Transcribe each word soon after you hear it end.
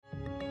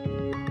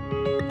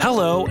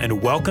Hello,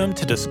 and welcome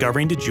to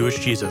Discovering the Jewish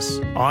Jesus.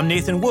 I'm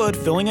Nathan Wood,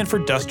 filling in for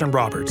Dustin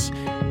Roberts.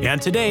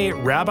 And today,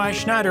 Rabbi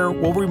Schneider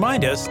will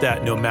remind us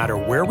that no matter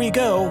where we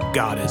go,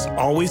 God is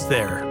always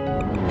there.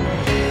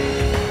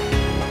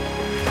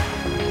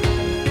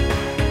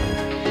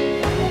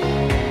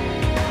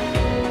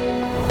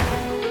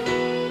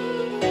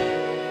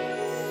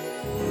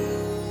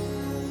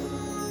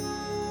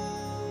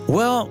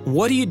 Well,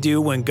 what do you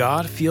do when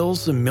God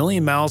feels a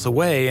million miles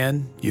away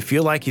and you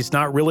feel like He's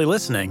not really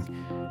listening?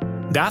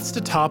 That's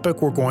the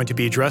topic we're going to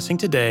be addressing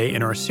today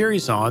in our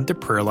series on the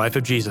prayer life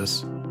of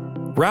Jesus.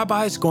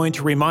 Rabbi is going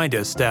to remind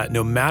us that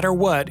no matter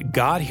what,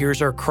 God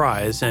hears our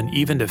cries and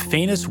even the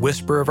faintest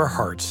whisper of our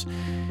hearts.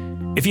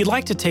 If you'd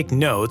like to take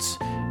notes,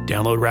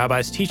 download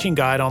Rabbi's teaching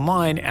guide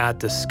online at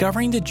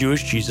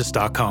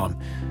discoveringthejewishjesus.com.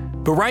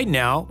 But right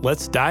now,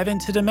 let's dive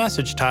into the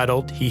message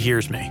titled, He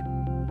Hears Me.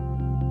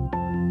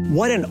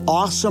 What an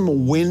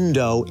awesome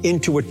window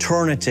into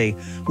eternity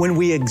when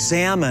we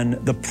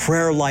examine the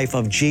prayer life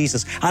of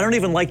Jesus. I don't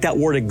even like that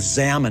word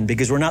examine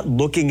because we're not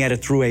looking at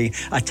it through a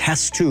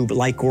test tube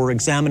like we're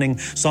examining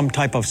some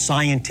type of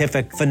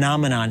scientific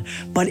phenomenon,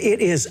 but it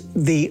is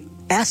the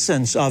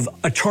essence of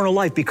eternal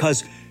life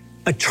because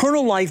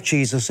eternal life,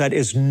 Jesus said,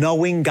 is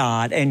knowing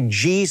God and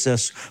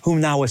Jesus whom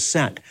thou hast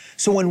sent.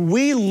 So when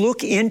we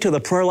look into the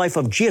prayer life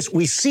of Jesus,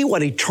 we see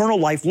what eternal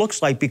life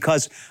looks like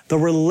because the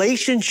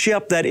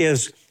relationship that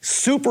is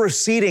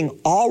superseding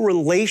all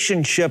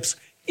relationships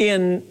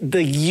in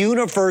the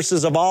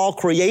universes of all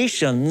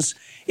creations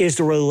is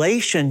the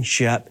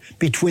relationship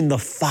between the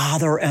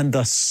Father and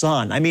the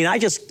Son. I mean, I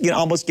just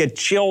almost get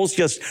chills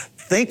just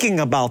thinking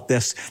about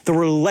this. The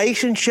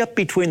relationship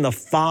between the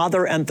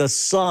Father and the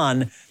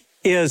Son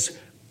is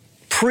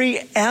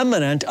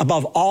preeminent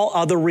above all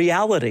other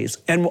realities.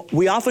 And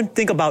we often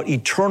think about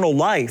eternal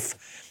life,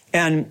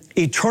 and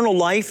eternal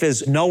life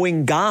is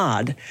knowing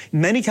God.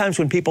 Many times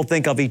when people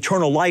think of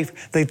eternal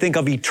life, they think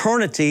of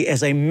eternity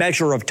as a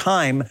measure of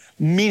time,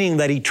 meaning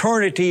that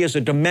eternity is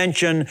a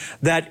dimension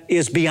that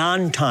is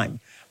beyond time.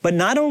 But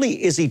not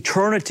only is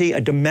eternity a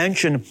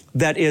dimension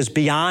that is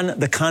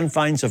beyond the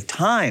confines of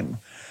time,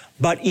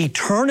 but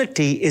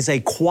eternity is a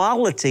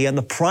quality, and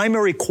the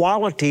primary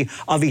quality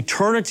of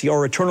eternity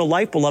or eternal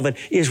life, beloved,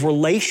 is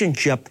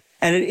relationship,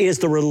 and it is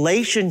the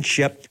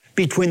relationship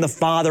between the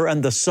Father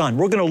and the Son.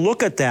 We're going to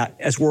look at that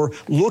as we're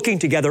looking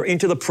together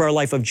into the prayer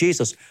life of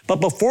Jesus. But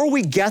before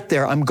we get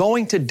there, I'm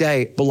going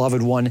today,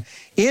 beloved one,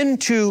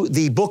 into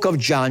the book of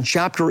John,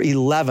 chapter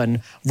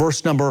 11,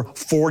 verse number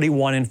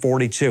 41 and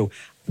 42.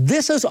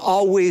 This has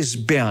always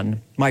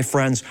been, my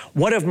friends,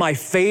 one of my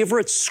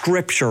favorite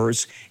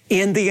scriptures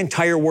in the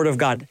entire Word of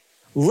God.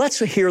 Let's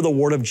hear the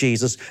word of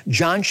Jesus,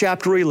 John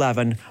chapter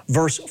 11,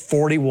 verse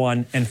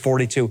 41 and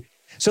 42.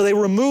 So they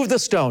removed the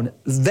stone.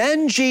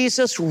 Then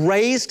Jesus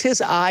raised his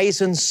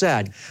eyes and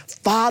said,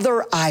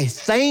 Father, I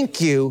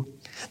thank you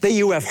that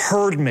you have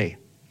heard me.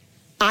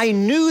 I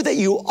knew that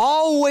you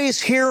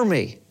always hear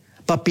me,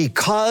 but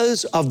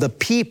because of the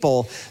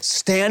people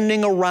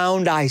standing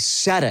around, I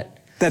said it,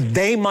 that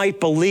they might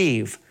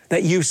believe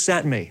that you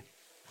sent me.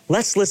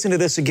 Let's listen to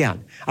this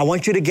again. I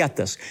want you to get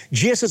this.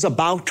 Jesus is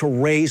about to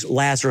raise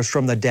Lazarus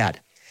from the dead.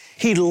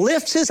 He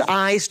lifts his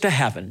eyes to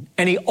heaven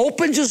and he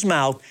opens his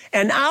mouth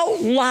and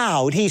out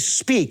loud he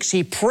speaks.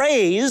 He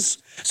prays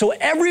so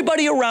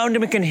everybody around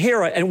him can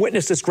hear it and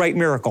witness this great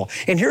miracle.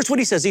 And here's what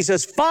he says. He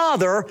says,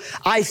 Father,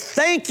 I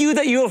thank you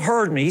that you have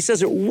heard me. He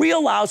says it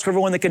real loud for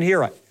everyone that can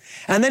hear it.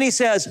 And then he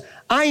says,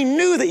 I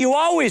knew that you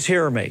always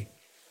hear me.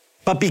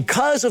 But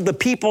because of the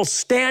people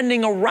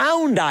standing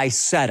around, I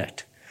said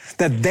it,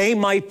 that they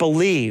might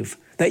believe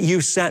that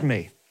you sent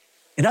me.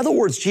 In other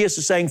words, Jesus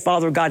is saying,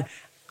 Father God,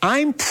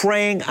 I'm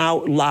praying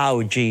out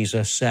loud,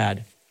 Jesus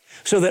said,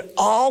 so that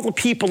all the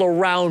people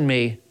around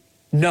me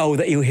know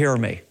that you hear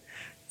me.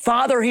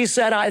 Father, he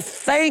said, I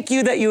thank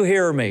you that you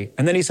hear me.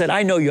 And then he said,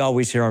 I know you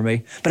always hear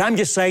me, but I'm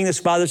just saying this,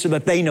 Father, so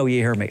that they know you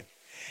hear me.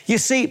 You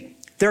see,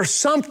 there's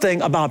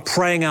something about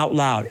praying out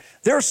loud.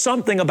 There's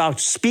something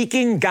about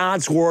speaking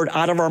God's word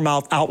out of our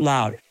mouth out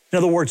loud. In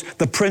other words,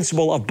 the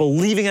principle of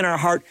believing in our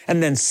heart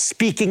and then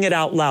speaking it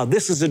out loud.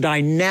 This is a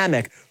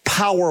dynamic,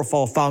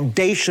 powerful,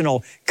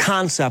 foundational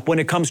concept when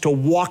it comes to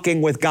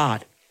walking with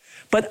God.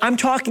 But I'm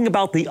talking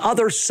about the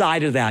other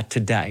side of that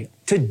today.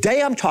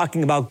 Today I'm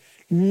talking about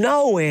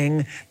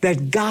knowing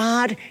that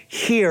God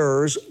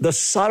hears the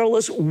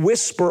subtlest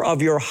whisper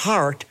of your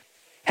heart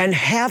and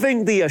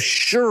having the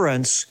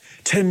assurance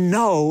to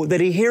know that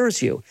he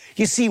hears you.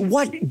 You see,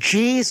 what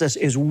Jesus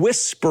is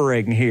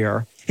whispering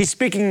here, he's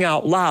speaking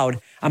out loud.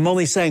 I'm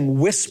only saying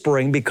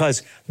whispering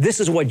because this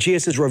is what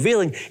Jesus is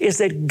revealing, is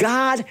that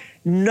God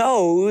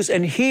knows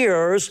and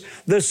hears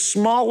the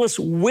smallest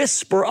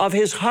whisper of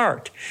his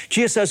heart.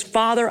 Jesus says,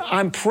 Father,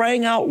 I'm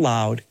praying out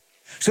loud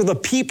so the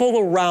people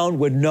around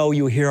would know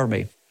you hear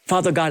me.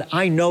 Father God,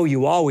 I know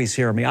you always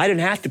hear me. I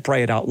didn't have to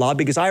pray it out loud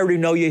because I already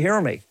know you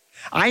hear me.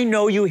 I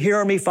know you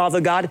hear me,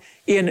 Father God,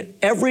 in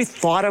every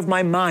thought of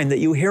my mind that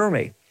you hear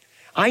me.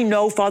 I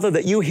know, Father,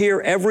 that you hear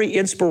every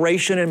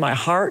inspiration in my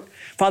heart.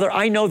 Father,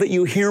 I know that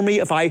you hear me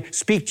if I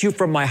speak to you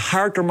from my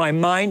heart or my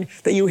mind,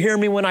 that you hear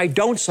me when I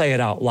don't say it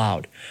out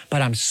loud.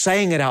 But I'm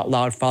saying it out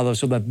loud, Father,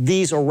 so that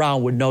these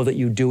around would know that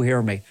you do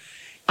hear me.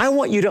 I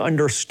want you to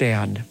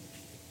understand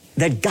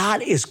that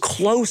God is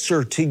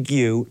closer to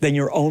you than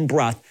your own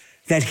breath,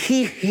 that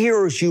he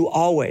hears you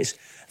always,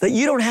 that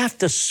you don't have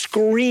to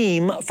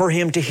scream for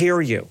him to hear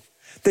you,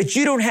 that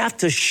you don't have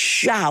to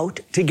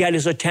shout to get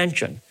his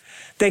attention,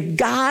 that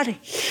God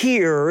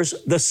hears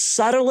the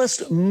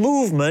subtlest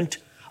movement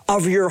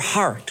of your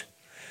heart,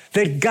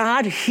 that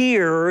God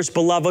hears,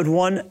 beloved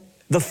one,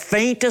 the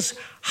faintest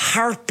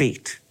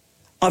heartbeat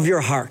of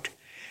your heart,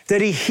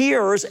 that he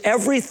hears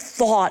every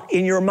thought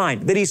in your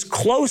mind, that he's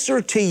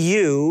closer to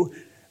you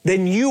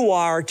than you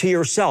are to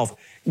yourself.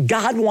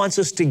 God wants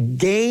us to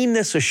gain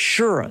this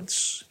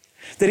assurance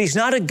that he's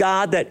not a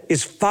God that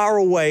is far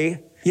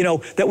away,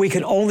 that we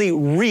can only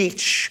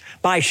reach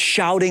by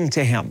shouting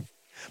to him,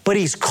 but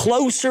he's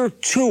closer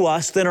to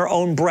us than our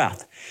own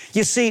breath.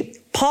 You see,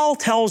 Paul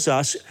tells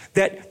us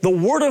that the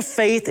word of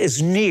faith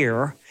is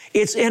near,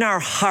 it's in our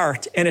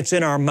heart, and it's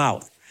in our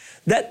mouth.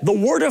 That the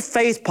word of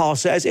faith, Paul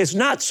says, is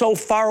not so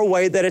far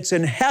away that it's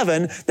in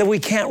heaven that we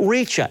can't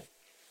reach it.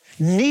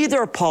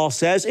 Neither, Paul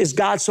says, is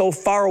God so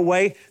far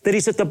away that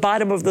he's at the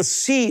bottom of the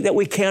sea that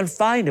we can't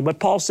find him. But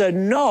Paul said,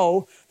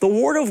 no, the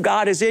word of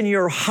God is in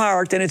your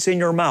heart and it's in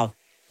your mouth.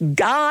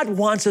 God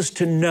wants us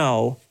to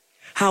know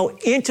how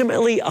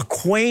intimately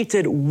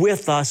acquainted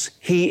with us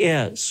he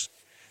is.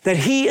 That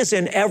he is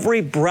in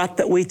every breath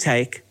that we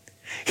take.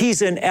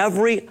 He's in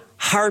every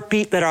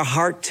heartbeat that our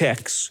heart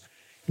ticks.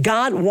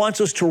 God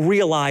wants us to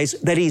realize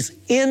that he's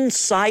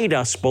inside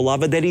us,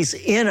 beloved, that he's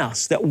in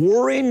us, that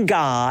we're in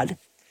God,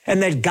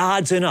 and that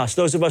God's in us,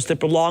 those of us that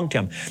belong to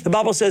him. The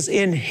Bible says,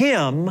 in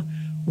him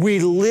we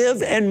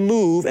live and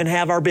move and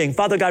have our being.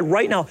 Father God,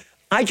 right now,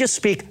 I just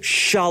speak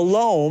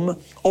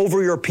shalom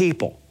over your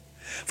people.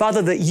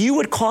 Father, that you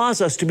would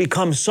cause us to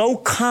become so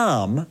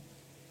calm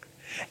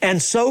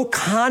and so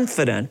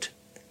confident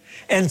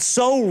and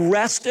so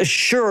rest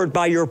assured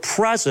by your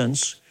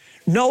presence,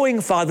 knowing,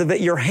 Father,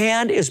 that your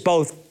hand is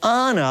both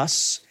on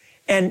us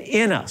and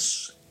in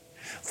us.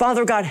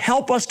 Father God,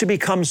 help us to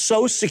become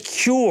so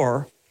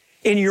secure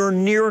in your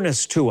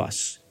nearness to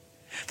us.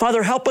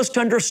 Father, help us to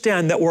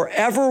understand that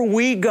wherever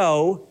we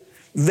go,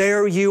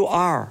 there you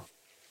are.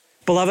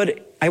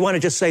 Beloved, I want to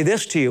just say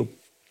this to you.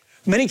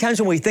 Many times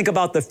when we think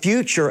about the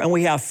future and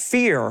we have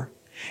fear,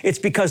 it's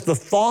because the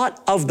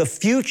thought of the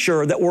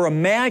future that we're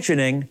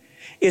imagining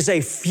is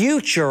a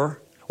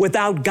future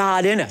without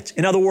God in it.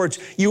 In other words,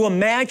 you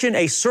imagine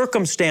a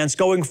circumstance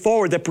going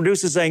forward that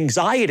produces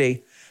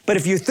anxiety, but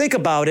if you think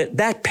about it,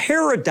 that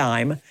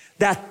paradigm,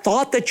 that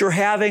thought that you're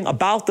having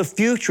about the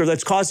future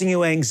that's causing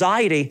you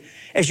anxiety,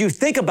 as you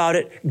think about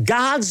it,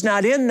 God's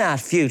not in that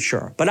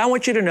future. But I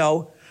want you to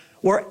know,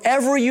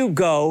 wherever you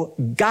go,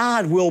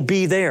 God will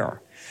be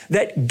there.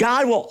 That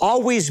God will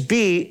always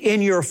be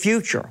in your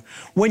future.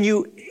 When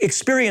you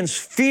experience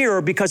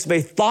fear because of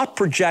a thought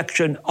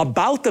projection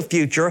about the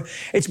future,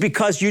 it's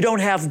because you don't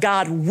have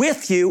God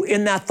with you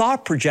in that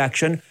thought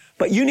projection.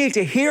 But you need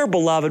to hear,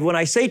 beloved, when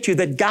I say to you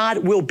that God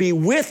will be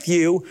with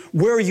you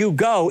where you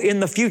go in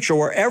the future.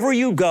 Wherever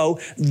you go,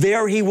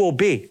 there he will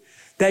be.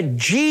 That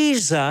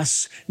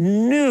Jesus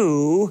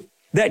knew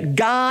that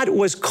God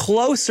was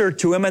closer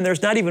to him, and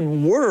there's not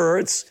even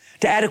words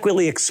to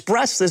adequately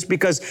express this,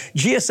 because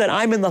Jesus said,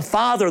 I'm in the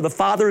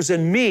Father's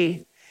in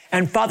me.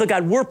 And Father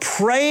God, we're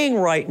praying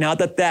right now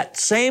that that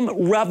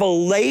same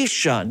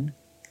revelation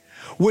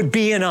would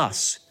be in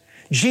us.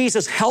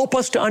 Jesus, help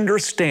us to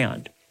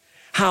understand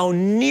how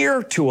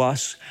near to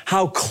us,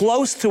 how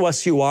close to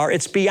us you are.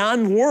 It's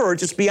beyond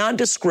words, it's beyond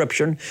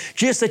description.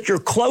 Just that you're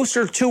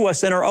closer to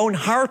us than our own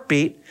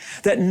heartbeat,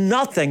 that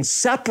nothing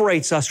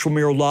separates us from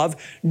your love,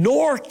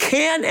 nor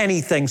can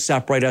anything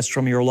separate us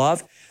from your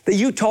love. That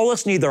you told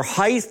us neither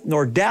height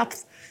nor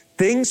depth,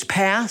 things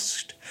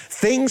past,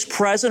 things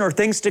present, or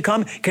things to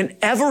come can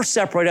ever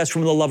separate us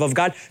from the love of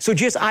God. So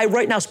Jesus, I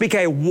right now speak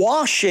a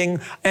washing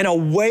and a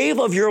wave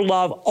of your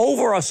love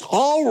over us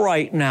all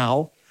right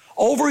now,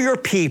 over your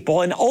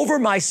people and over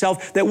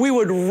myself, that we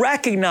would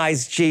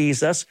recognize,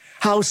 Jesus,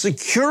 how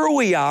secure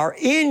we are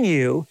in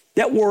you,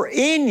 that we're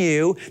in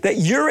you, that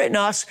you're in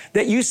us,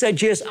 that you said,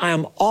 Jesus, I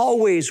am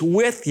always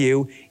with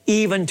you,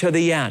 even to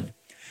the end.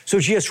 So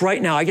Jesus,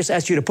 right now, I just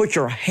ask you to put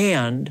your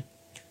hand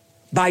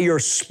by your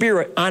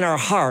Spirit on our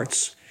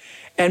hearts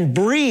and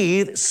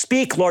breathe,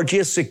 speak, Lord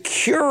Jesus,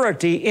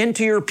 security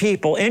into your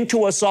people,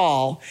 into us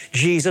all,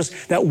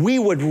 Jesus, that we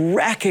would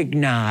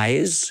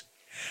recognize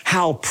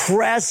how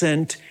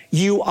present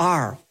you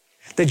are.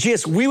 That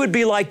Jesus, we would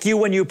be like you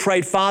when you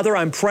prayed, Father,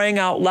 I'm praying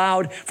out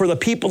loud for the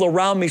people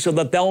around me so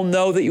that they'll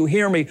know that you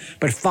hear me.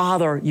 But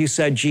Father, you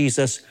said,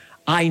 Jesus,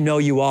 I know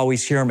you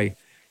always hear me.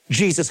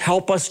 Jesus,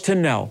 help us to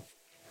know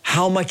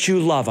how much you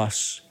love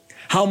us,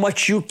 how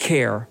much you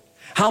care,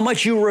 how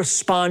much you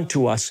respond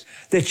to us,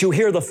 that you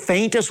hear the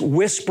faintest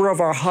whisper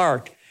of our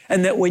heart,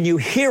 and that when you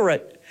hear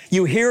it,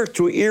 You hear it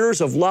through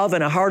ears of love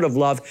and a heart of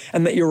love,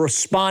 and that you're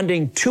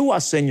responding to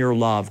us in your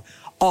love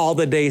all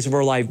the days of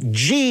our life.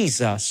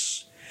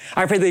 Jesus,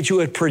 I pray that you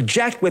would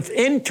project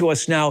within to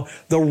us now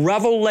the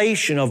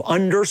revelation of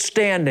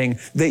understanding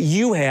that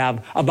you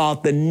have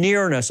about the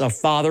nearness of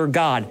Father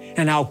God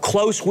and how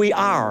close we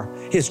are,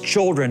 His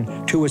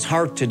children, to His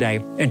heart today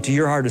and to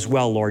your heart as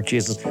well, Lord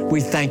Jesus. We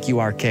thank you,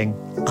 our King.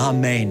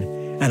 Amen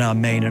and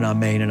amen and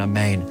amen and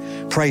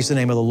amen. Praise the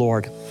name of the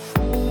Lord.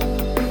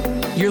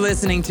 You're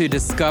listening to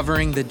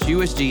Discovering the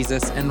Jewish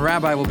Jesus, and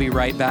Rabbi will be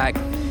right back.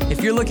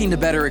 If you're looking to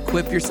better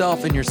equip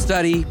yourself in your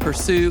study,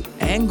 pursuit,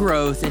 and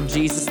growth in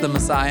Jesus the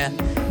Messiah,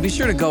 be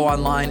sure to go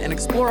online and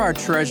explore our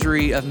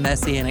treasury of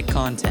Messianic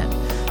content.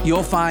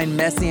 You'll find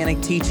Messianic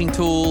teaching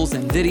tools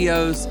and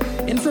videos,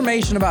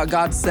 information about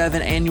God's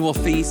 7 annual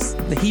feasts,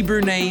 the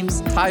Hebrew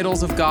names,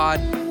 titles of God,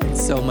 and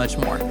so much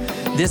more.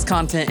 This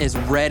content is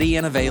ready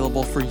and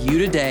available for you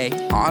today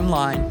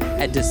online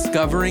at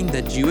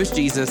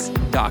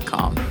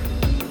discoveringthejewishjesus.com.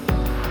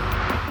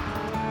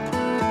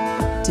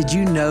 Did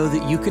you know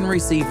that you can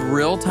receive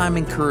real-time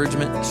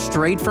encouragement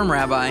straight from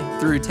Rabbi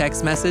through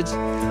text message?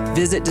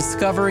 Visit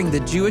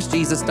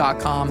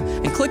discoveringthejewishjesus.com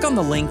and click on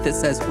the link that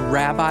says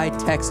Rabbi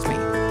Text Me.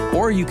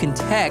 Or you can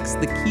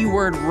text the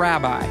keyword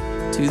Rabbi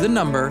to the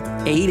number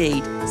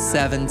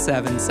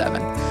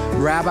 88777.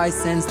 Rabbi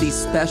sends these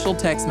special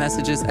text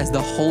messages as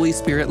the Holy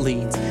Spirit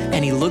leads,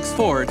 and he looks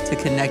forward to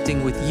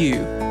connecting with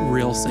you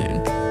real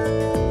soon.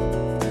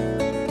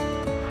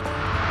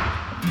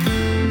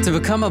 To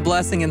become a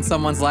blessing in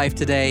someone's life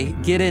today,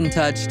 get in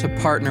touch to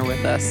partner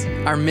with us.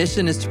 Our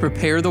mission is to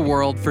prepare the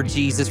world for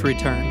Jesus'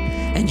 return,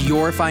 and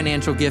your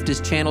financial gift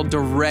is channeled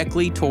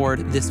directly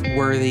toward this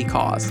worthy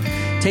cause.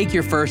 Take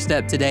your first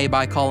step today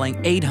by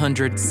calling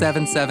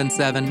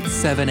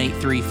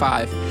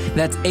 800-777-7835.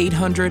 That's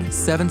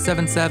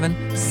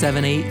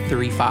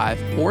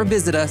 800-777-7835. Or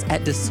visit us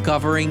at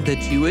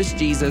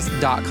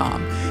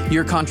discoveringthejewishjesus.com.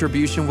 Your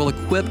contribution will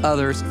equip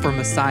others for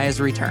Messiah's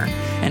return.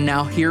 And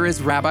now here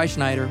is Rabbi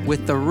Schneider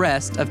with the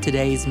rest of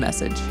today's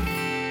message.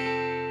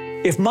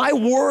 If my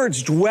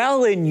words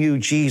dwell in you,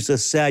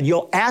 Jesus said,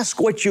 you'll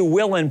ask what you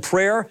will in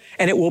prayer,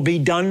 and it will be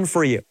done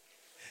for you.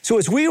 So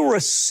as we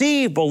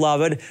receive,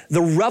 beloved,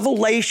 the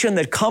revelation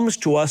that comes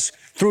to us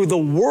through the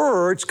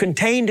words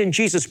contained in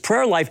Jesus'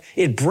 prayer life,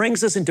 it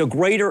brings us into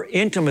greater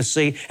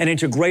intimacy and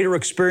into greater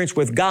experience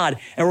with God.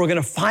 And we're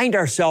going to find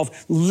ourselves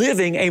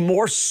living a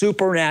more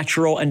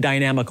supernatural and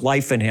dynamic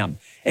life in Him.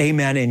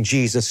 Amen, in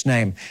Jesus'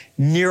 name.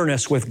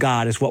 Nearness with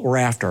God is what we're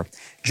after.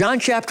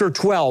 John chapter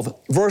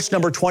 12, verse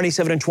number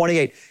 27 and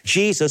 28,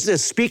 Jesus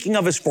is speaking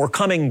of His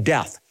forthcoming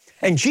death.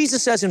 And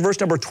Jesus says in verse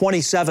number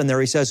 27 there,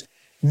 He says,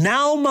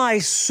 now my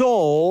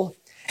soul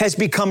has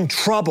become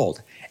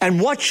troubled. And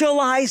what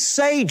shall I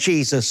say,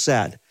 Jesus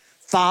said?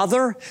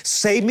 Father,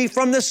 save me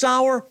from this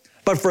hour.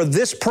 But for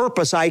this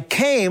purpose I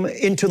came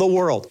into the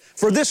world.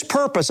 For this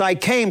purpose I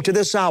came to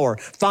this hour.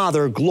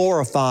 Father,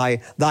 glorify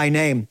thy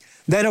name.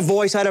 Then a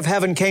voice out of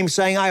heaven came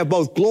saying, I have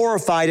both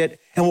glorified it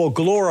and will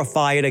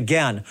glorify it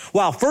again.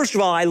 Well, first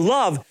of all, I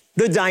love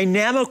the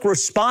dynamic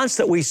response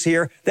that we see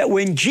here, that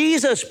when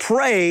Jesus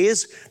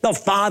prays, the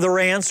Father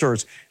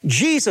answers.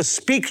 Jesus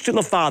speaks to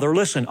the Father,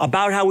 listen,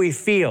 about how He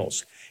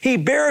feels. He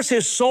bears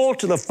His soul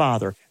to the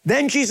Father.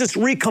 Then Jesus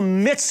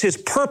recommits His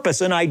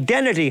purpose and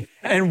identity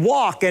and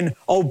walk and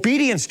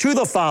obedience to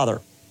the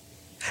Father.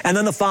 And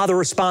then the Father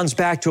responds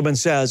back to Him and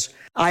says,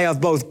 I have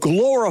both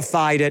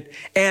glorified it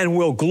and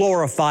will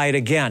glorify it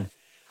again.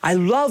 I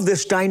love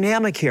this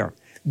dynamic here.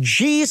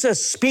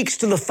 Jesus speaks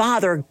to the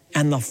Father,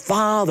 and the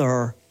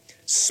Father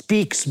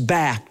speaks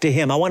back to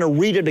Him. I want to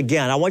read it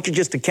again. I want you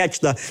just to catch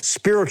the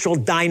spiritual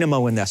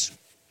dynamo in this.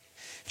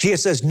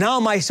 Jesus says, now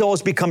my soul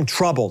has become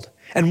troubled.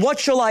 And what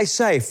shall I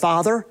say?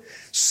 Father,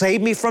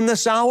 save me from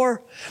this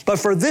hour. But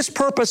for this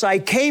purpose I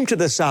came to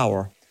this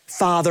hour.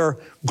 Father,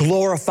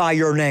 glorify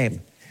your name.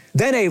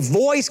 Then a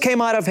voice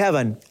came out of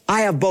heaven.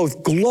 I have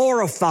both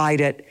glorified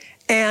it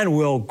and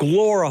will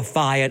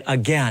glorify it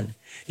again.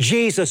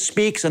 Jesus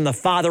speaks and the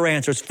Father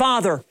answers.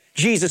 Father,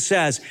 Jesus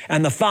says,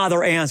 and the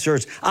Father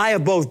answers, I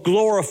have both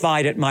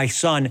glorified it, my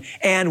Son,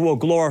 and will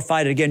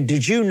glorify it again.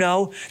 Did you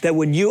know that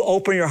when you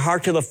open your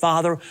heart to the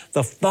Father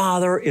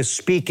is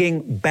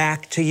speaking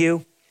back to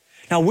you?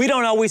 Now, we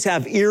don't always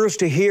have ears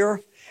to hear,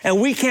 and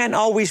we can't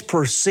always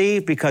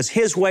perceive because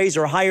His ways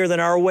are higher than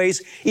our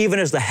ways, even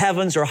as the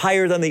heavens are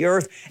higher than the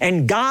earth.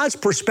 And God's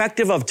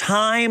perspective of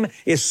time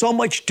is so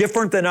much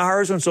different than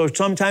ours. And so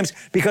sometimes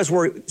because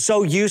we're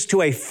so used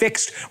to a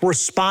fixed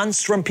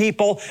response from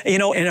people,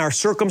 in our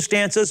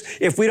circumstances,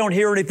 if we don't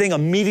hear anything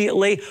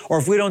immediately, or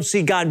if we don't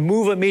see God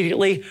move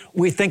immediately,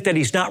 we think that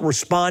He's not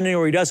responding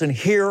or He doesn't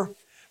hear.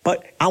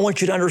 But I want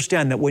you to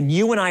understand that when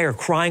you and I are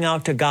crying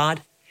out to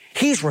God,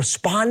 He's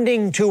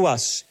responding to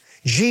us.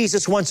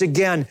 Jesus once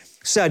again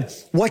said,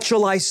 what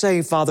shall I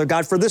say, Father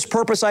God? For this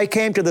purpose I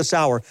came to this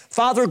hour.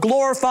 Father,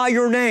 glorify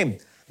your name.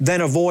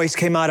 Then a voice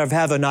came out of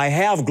heaven. I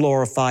have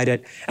glorified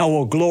it and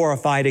will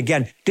glorify it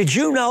again. Did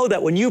you know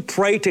that when you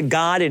pray to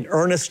God in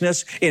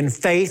earnestness, in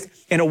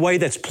faith, in a way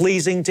that's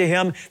pleasing to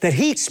Him, that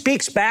He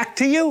speaks back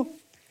to you?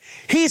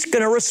 He's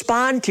going to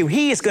respond to you.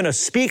 He is going to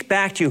speak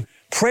back to you.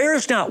 Prayer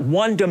is not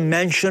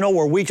one-dimensional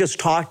where we just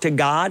talk to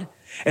God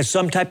as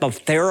some type of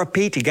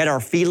therapy to get our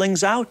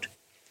feelings out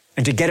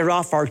and to get it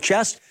off our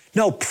chest.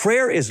 No,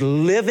 prayer is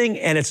living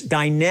and it's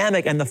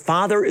dynamic, and the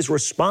Father is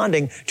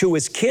responding to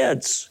His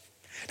kids.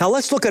 Now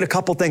let's look at a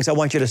couple things I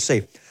want you to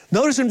see.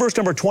 Notice in verse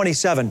number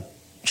 27,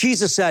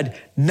 Jesus said,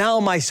 "Now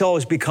my soul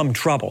has become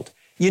troubled."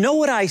 You know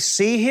what I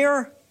see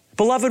here,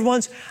 beloved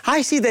ones?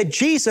 I see that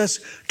Jesus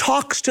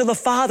talks to the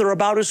Father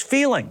about His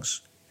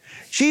feelings.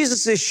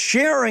 Jesus is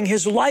sharing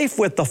His life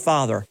with the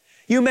Father.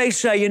 You may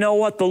say, you know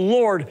what? The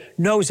Lord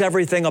knows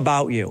everything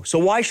about you. So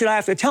why should I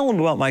have to tell Him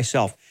about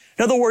myself?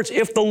 In other words,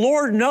 if the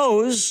Lord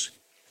knows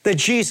that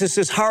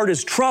Jesus' heart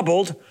is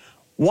troubled,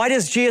 why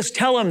does Jesus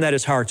tell Him that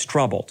His heart's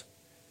troubled?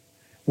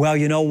 Well,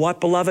 you know what,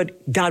 beloved?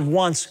 God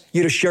wants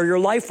you to share your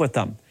life with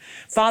Him.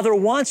 Father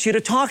wants you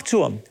to talk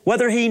to Him.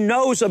 Whether He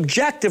knows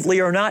objectively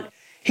or not,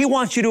 He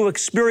wants you to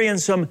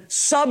experience Him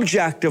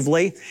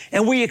subjectively,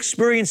 and we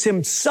experience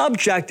Him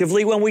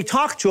subjectively when we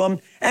talk to Him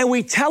and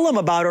we tell Him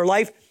about our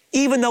life,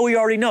 even though He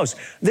already knows.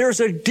 There's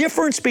a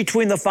difference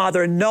between the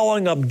Father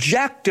knowing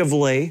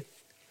objectively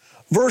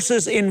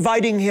versus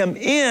inviting Him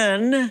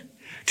in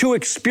to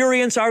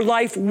experience our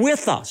life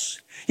with us.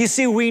 You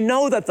see, we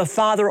know that the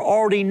Father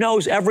already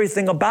knows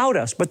everything about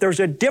us, but there's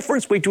a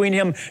difference between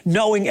Him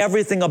knowing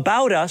everything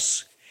about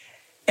us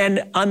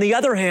and, on the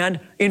other hand,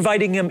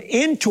 inviting Him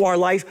into our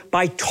life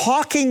by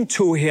talking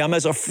to Him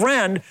as a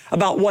friend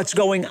about what's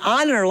going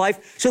on in our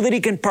life so that He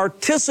can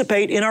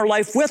participate in our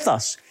life with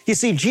us. You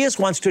see, Jesus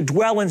wants to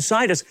dwell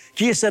inside us.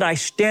 Jesus said, "I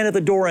stand at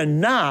the door and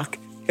knock.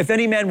 If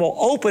any man will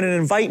open and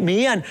invite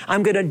me in,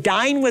 I'm going to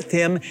dine with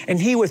him and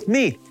he with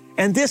me."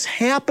 And this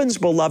happens,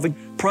 beloved,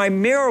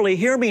 primarily,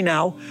 hear me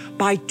now,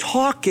 by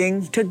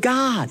talking to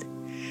God.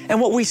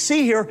 And what we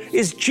see here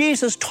is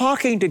Jesus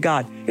talking to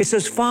God. It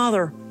says,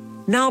 "Father,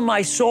 now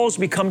my soul's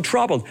become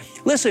troubled."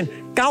 Listen,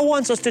 God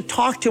wants us to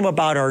talk to Him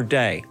about our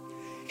day.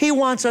 He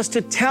wants us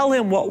to tell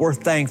Him what we're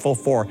thankful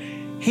for.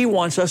 He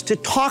wants us to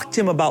talk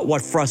to Him about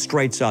what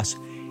frustrates us.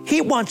 He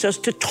wants us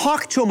to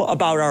talk to Him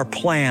about our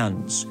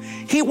plans.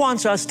 He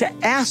wants us to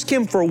ask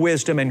Him for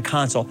wisdom and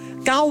counsel.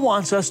 God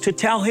wants us to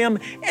tell Him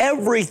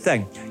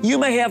everything. You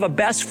may have a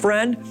best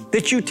friend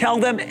that you tell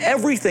them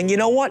everything. You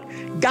know what?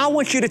 God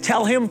wants you to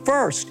tell Him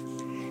first.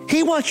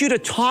 He wants you to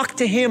talk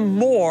to Him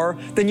more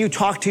than you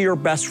talk to your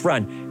best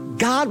friend.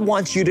 God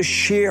wants you to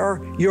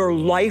share your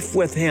life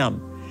with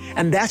Him.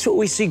 And that's what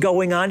we see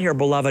going on here,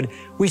 beloved.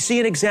 We see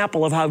an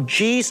example of how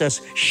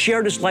Jesus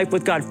shared His life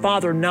with God.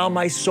 "Father, now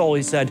my soul,"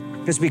 He said,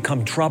 "has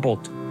become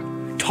troubled."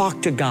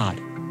 Talk to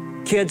God.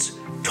 Kids,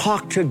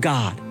 talk to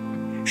God.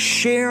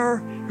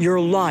 Share your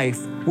life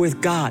with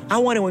God. I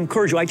want to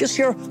encourage you. I just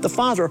hear the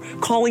Father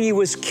calling you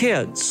His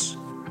kids.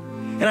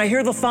 And I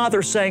hear the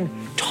Father saying,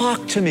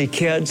 "Talk to me,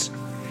 kids.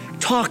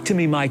 Talk to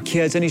me, my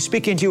kids." And He's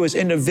speaking to you as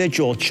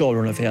individual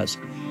children of His.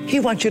 He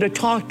wants you to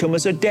talk to Him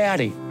as a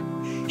daddy.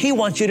 He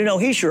wants you to know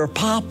He's your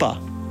papa.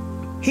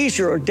 He's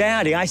your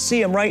daddy. I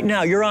see Him right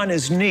now. You're on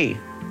His knee.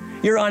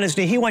 You're on His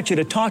knee. He wants you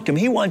to talk to Him.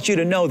 He wants you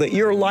to know that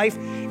your life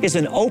is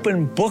an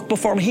open book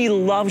before Him. He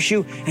loves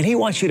you, and He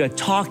wants you to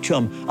talk to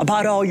Him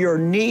about all your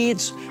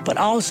needs, but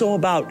also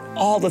about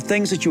all the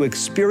things that you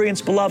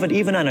experience, beloved,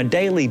 even on a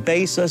daily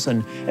basis.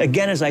 And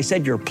again, as I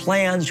said, your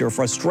plans, your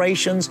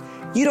frustrations.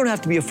 You don't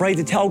have to be afraid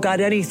to tell God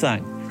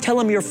anything. Tell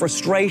Him your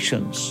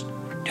frustrations.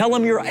 Tell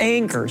Him your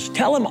angers.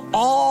 Tell Him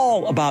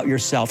all about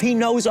yourself. He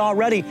knows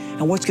already.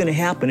 And what's going to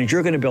happen is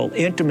you're going to build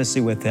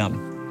intimacy with Him.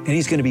 And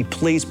He's going to be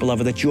pleased,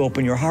 beloved, that you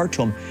open your heart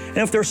to Him. And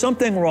if there's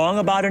something wrong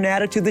about an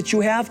attitude that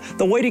you have,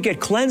 the way to get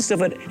cleansed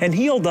of it and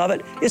healed of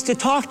it is to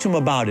talk to Him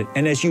about it.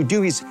 And as you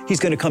do, He's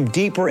going to come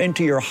deeper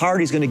into your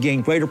heart. He's going to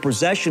gain greater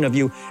possession of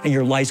you, and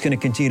your life's going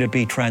to continue to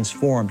be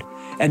transformed.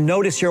 And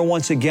notice here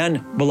once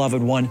again,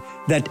 beloved one,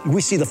 that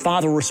we see the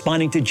Father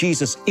responding to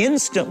Jesus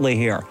instantly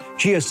here.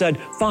 Jesus said,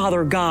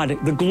 "Father God,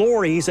 the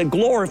glory," He said,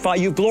 "glorify,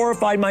 you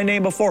glorified my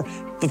name before."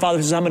 The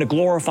Father says, "I'm going to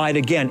glorify it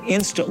again."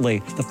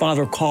 Instantly, the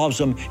Father calls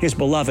Him His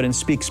beloved and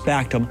speaks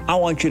back to Him. I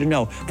want you to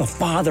know the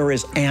Father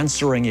is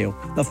answering you.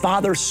 The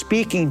Father's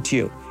speaking to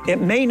you.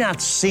 It may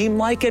not seem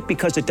like it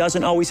because it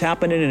doesn't always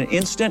happen in an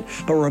instant,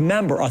 but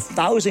remember,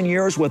 1,000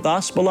 years with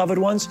us, beloved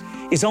ones,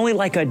 is only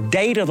like a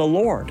day to the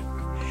Lord.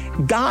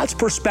 God's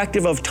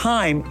perspective of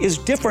time is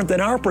different than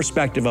our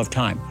perspective of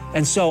time.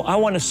 And so I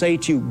want to say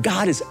to you,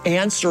 God is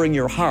answering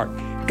your heart.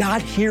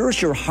 God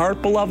hears your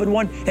heart, beloved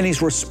one, and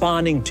He's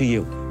responding to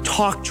you.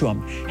 Talk to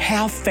Him.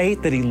 Have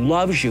faith that He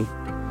loves you.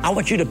 I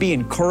want you to be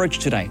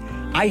encouraged today.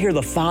 I hear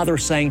the Father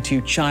saying to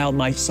you, "Child,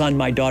 my son,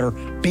 my daughter,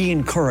 be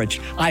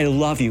encouraged. I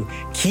love you.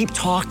 Keep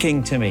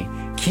talking to me.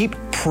 Keep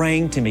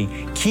praying to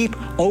me. Keep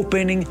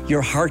opening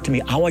your heart to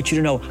me. I want you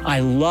to know I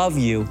love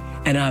you,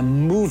 and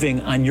I'm moving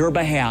on your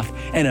behalf.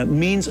 And it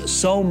means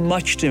so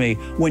much to me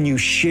when you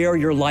share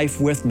your life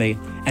with me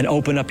and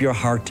open up your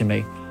heart to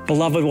me."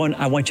 Beloved one,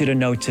 I want you to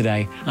know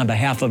today, on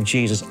behalf of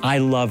Jesus, I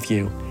love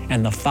you,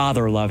 and the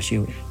Father loves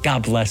you.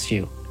 God bless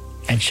you,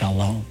 and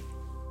shalom.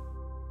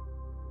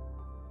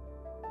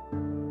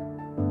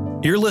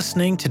 You're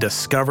listening to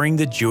Discovering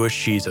the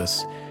Jewish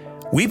Jesus.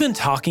 We've been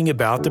talking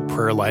about the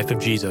prayer life of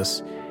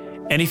Jesus.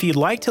 And if you'd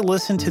like to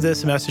listen to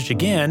this message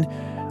again,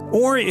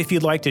 or if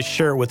you'd like to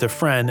share it with a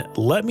friend,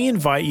 let me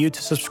invite you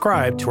to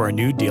subscribe to our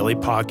new daily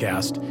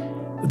podcast.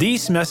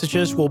 These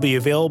messages will be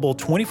available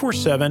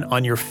 24/7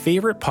 on your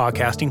favorite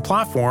podcasting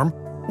platform,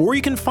 or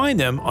you can find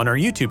them on our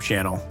YouTube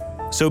channel.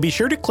 So be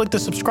sure to click the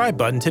subscribe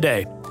button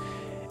today.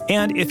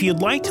 And if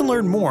you'd like to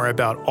learn more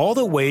about all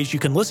the ways you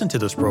can listen to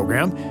this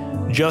program,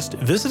 just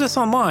visit us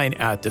online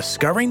at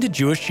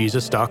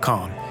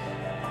discoveringthejewishjesus.com.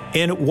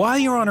 And while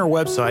you're on our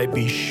website,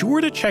 be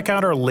sure to check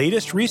out our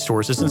latest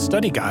resources and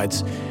study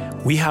guides.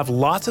 We have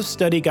lots of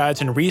study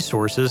guides and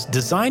resources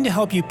designed to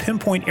help you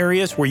pinpoint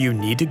areas where you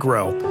need to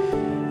grow.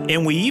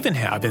 And we even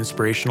have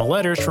inspirational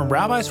letters from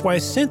Rabbi's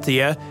wife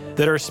Cynthia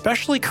that are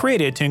specially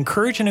created to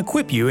encourage and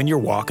equip you in your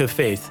walk of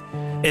faith.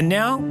 And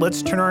now,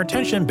 let's turn our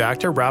attention back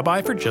to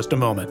Rabbi for just a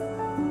moment.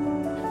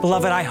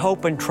 Beloved, I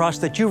hope and trust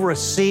that you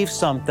received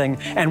something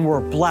and were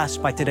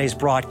blessed by today's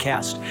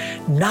broadcast.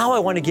 Now I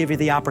want to give you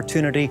the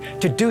opportunity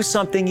to do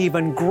something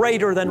even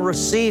greater than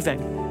receiving,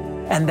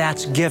 and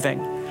that's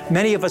giving.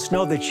 Many of us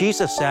know that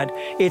Jesus said,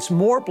 it's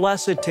more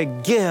blessed to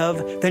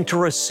give than to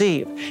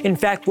receive. In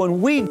fact,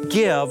 when we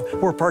give,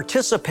 we're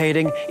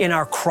participating in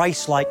our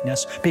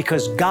Christ-likeness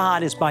because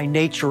God is by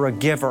nature a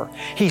giver.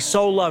 He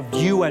so loved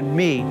you and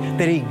me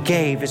that He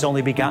gave His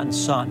only begotten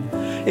Son.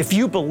 If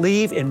you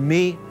believe in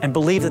me and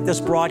believe that this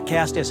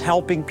broadcast is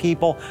helping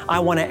people, I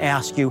want to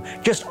ask you,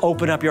 just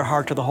open up your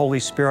heart to the Holy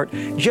Spirit.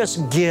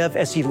 Just give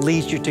as He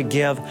leads you to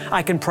give.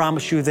 I can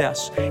promise you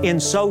this. In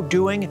so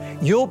doing,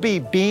 you'll be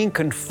being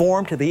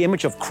conformed to the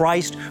image of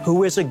Christ,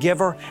 who is a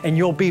giver, and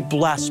you'll be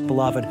blessed,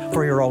 beloved,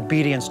 for your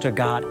obedience to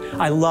God.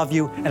 I love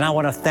you, and I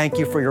want to thank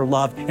you for your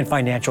love and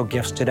financial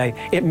gifts today.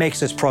 It makes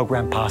this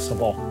program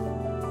possible.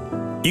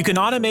 You can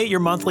automate your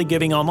monthly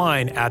giving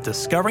online at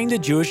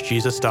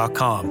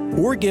discoveringthejewishjesus.com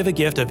or give a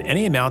gift of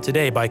any amount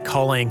today by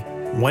calling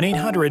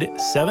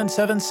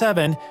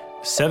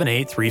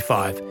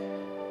 1-800-777-7835.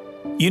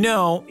 You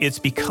know, it's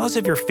because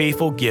of your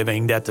faithful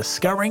giving that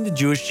Discovering the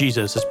Jewish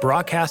Jesus is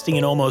broadcasting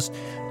in almost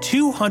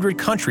 200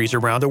 countries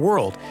around the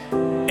world.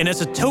 And as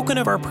a token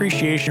of our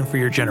appreciation for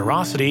your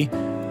generosity,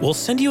 we'll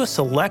send you a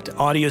select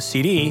audio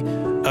CD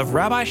of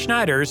Rabbi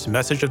Schneider's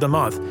Message of the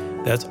Month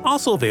that's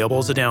also available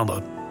as a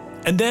download.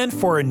 And then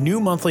for our new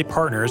monthly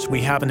partners,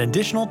 we have an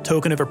additional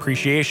token of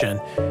appreciation,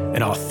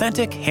 an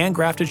authentic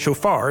handcrafted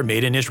shofar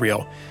made in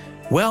Israel.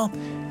 Well,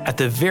 at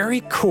the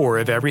very core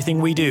of everything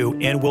we do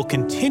and will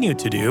continue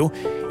to do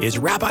is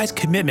Rabbi's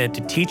commitment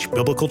to teach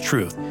biblical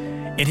truth.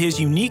 And his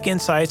unique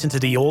insights into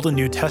the Old and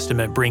New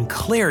Testament bring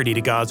clarity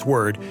to God's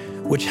Word,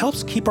 which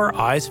helps keep our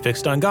eyes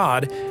fixed on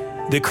God,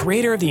 the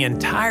creator of the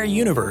entire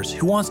universe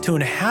who wants to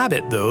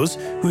inhabit those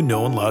who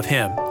know and love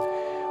Him.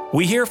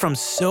 We hear from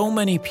so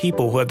many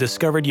people who have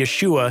discovered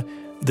Yeshua,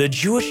 the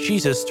Jewish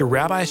Jesus, through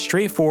Rabbi's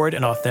straightforward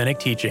and authentic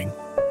teaching.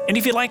 And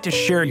if you'd like to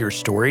share your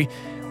story,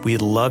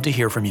 we'd love to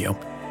hear from you.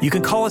 You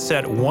can call us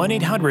at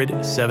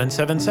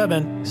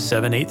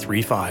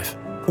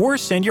 1-800-777-7835 or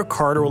send your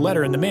card or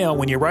letter in the mail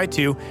when you write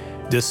to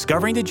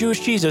Discovering the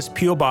Jewish Jesus,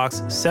 P.O.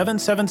 Box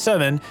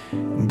 777,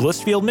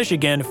 Blissfield,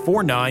 Michigan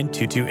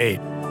 49228.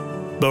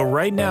 But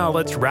right now,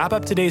 let's wrap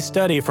up today's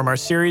study from our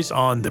series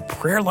on the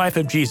prayer life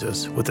of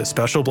Jesus with a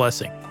special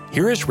blessing.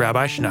 Here is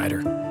Rabbi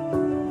Schneider.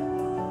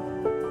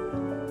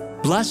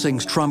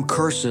 Blessings trump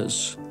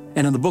curses.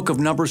 And in the book of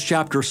Numbers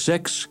chapter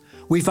 6,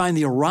 we find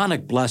the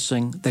Aaronic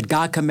blessing that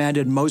God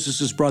commanded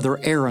Moses' brother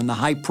Aaron, the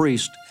high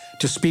priest,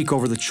 to speak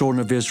over the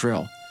children of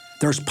Israel.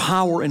 There's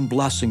power in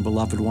blessing,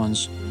 beloved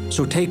ones.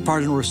 So take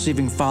part in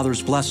receiving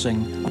Father's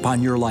blessing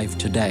upon your life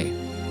today.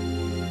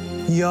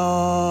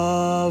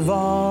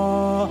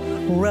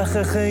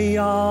 Yavarechech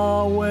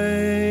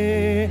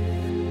Yahweh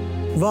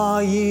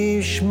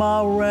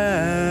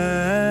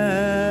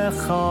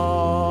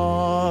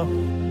vayishmarecha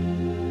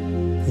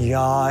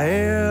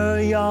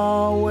Ya'er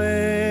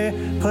Yahweh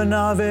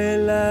panav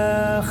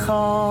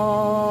elecha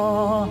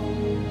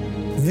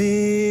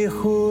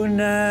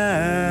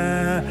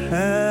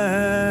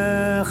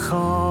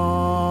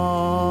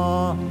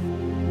vichunecha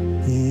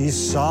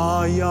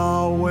Yisa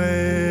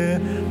Yahweh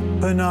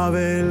panav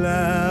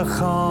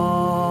elecha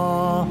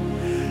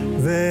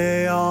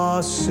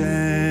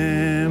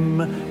ve'asem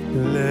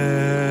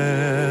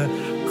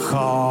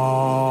lecha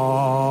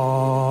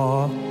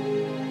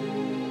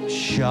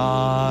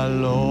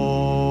Shalom.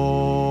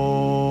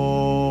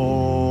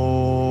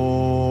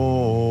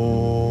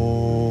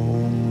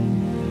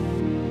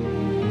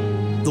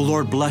 The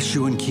Lord bless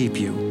you and keep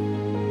you.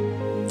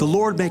 The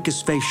Lord make His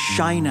face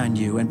shine on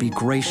you and be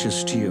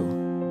gracious to you.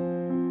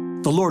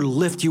 The Lord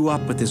lift you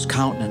up with His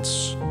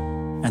countenance,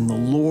 and the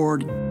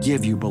Lord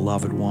give you,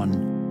 beloved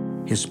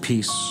one, His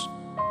peace.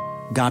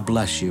 God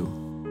bless you,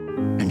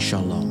 and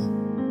shalom.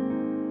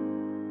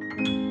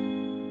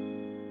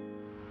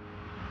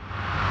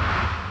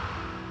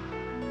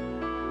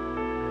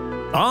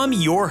 I'm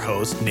your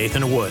host,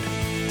 Nathan Wood.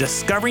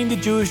 Discovering the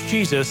Jewish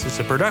Jesus is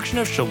a production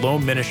of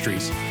Shalom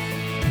Ministries.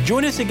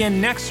 Join us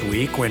again next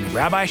week when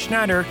Rabbi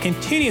Schneider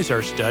continues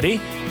our study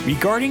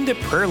regarding the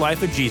prayer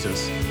life of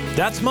Jesus.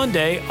 That's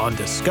Monday on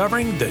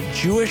Discovering the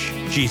Jewish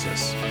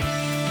Jesus.